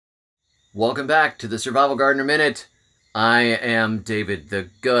Welcome back to the Survival Gardener Minute. I am David the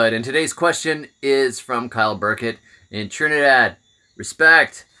Good, and today's question is from Kyle Burkett in Trinidad.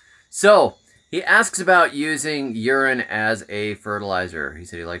 Respect. So, he asks about using urine as a fertilizer. He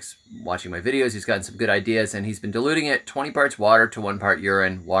said he likes watching my videos, he's gotten some good ideas, and he's been diluting it 20 parts water to 1 part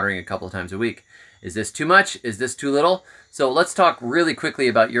urine, watering a couple of times a week. Is this too much? Is this too little? So let's talk really quickly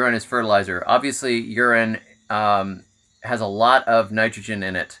about urine as fertilizer. Obviously, urine has a lot of nitrogen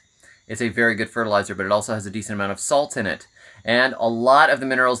in it. It's a very good fertilizer, but it also has a decent amount of salt in it. And a lot of the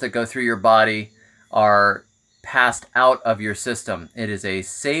minerals that go through your body are passed out of your system. It is a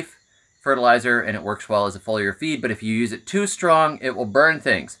safe fertilizer and it works well as a foliar feed, but if you use it too strong, it will burn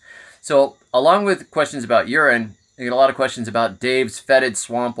things. So along with questions about urine, I get a lot of questions about Dave's Fetid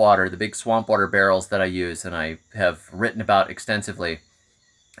swamp water, the big swamp water barrels that I use and I have written about extensively.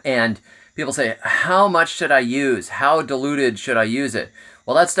 And people say, how much should I use? How diluted should I use it?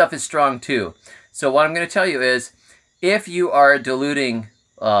 Well, that stuff is strong too. So what I'm going to tell you is, if you are diluting,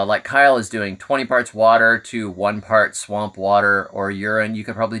 like Kyle is doing, 20 parts water to 1 part swamp water or urine, you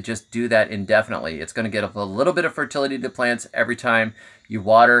could probably just do that indefinitely. It's going to get a little bit of fertility to plants every time you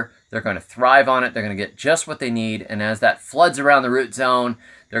water. They're going to thrive on it. They're going to get just what they need. And as that floods around the root zone,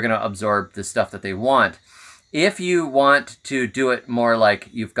 they're going to absorb the stuff that they want. If you want to do it more like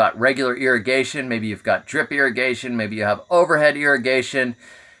you've got regular irrigation, maybe you've got drip irrigation, maybe you have overhead irrigation,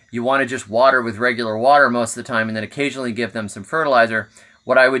 you want to just water with regular water most of the time and then occasionally give them some fertilizer,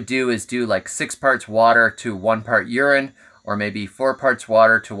 what I would do is do like 6 parts water to 1 part urine, or maybe 4 parts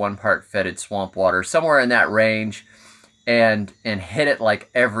water to 1 part fetid swamp water, somewhere in that range, and hit it like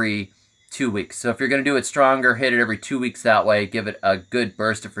every 2 weeks. So if you're going to do it stronger, hit it every 2 weeks that way, give it a good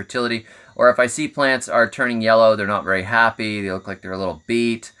burst of fertility. Or if I see plants are turning yellow, they're not very happy, they look like they're a little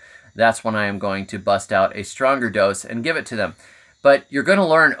beat, that's when I am going to bust out a stronger dose and give it to them. But you're going to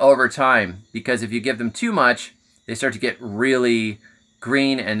learn over time, because if you give them too much, they start to get really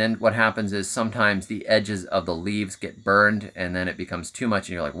green, and then what happens is sometimes the edges of the leaves get burned, and then it becomes too much,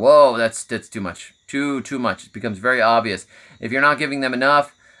 and you're like, whoa, that's too much, too much. It becomes very obvious. If you're not giving them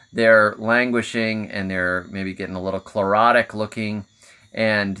enough, they're languishing, and they're maybe getting a little chlorotic looking,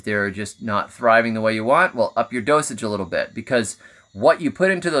 and they're just not thriving the way you want. Well, up your dosage a little bit, because what you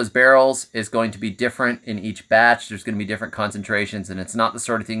put into those barrels is going to be different in each batch. There's going to be different concentrations, and it's not the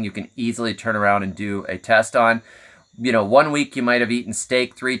sort of thing you can easily turn around and do a test on. You know, 1 week you might have eaten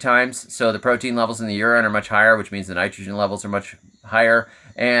steak 3 times, so the protein levels in the urine are much higher, which means the nitrogen levels are much higher.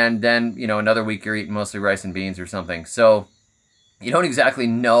 And then, you know, another week you're eating mostly rice and beans or something. So you don't exactly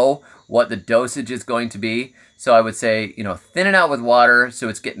know what the dosage is going to be. So I would say, you know, thin it out with water so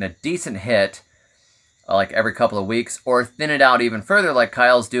it's getting a decent hit like every couple of weeks, or thin it out even further like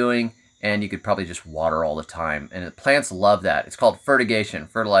Kyle's doing, and you could probably just water all the time. And the plants love that. It's called fertigation,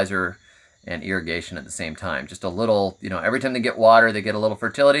 fertilizer and irrigation at the same time. Just a little, you know, every time they get water, they get a little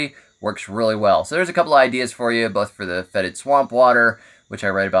fertility. Works really well. So there's a couple of ideas for you, both for the fetid swamp water, which I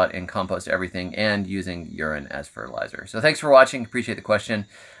write about in Compost Everything, and using urine as fertilizer. So thanks for watching. Appreciate the question.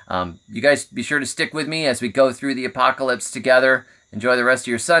 You guys be sure to stick with me as we go through the apocalypse together. Enjoy the rest of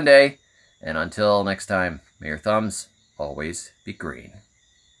your Sunday. And until next time, may your thumbs always be green.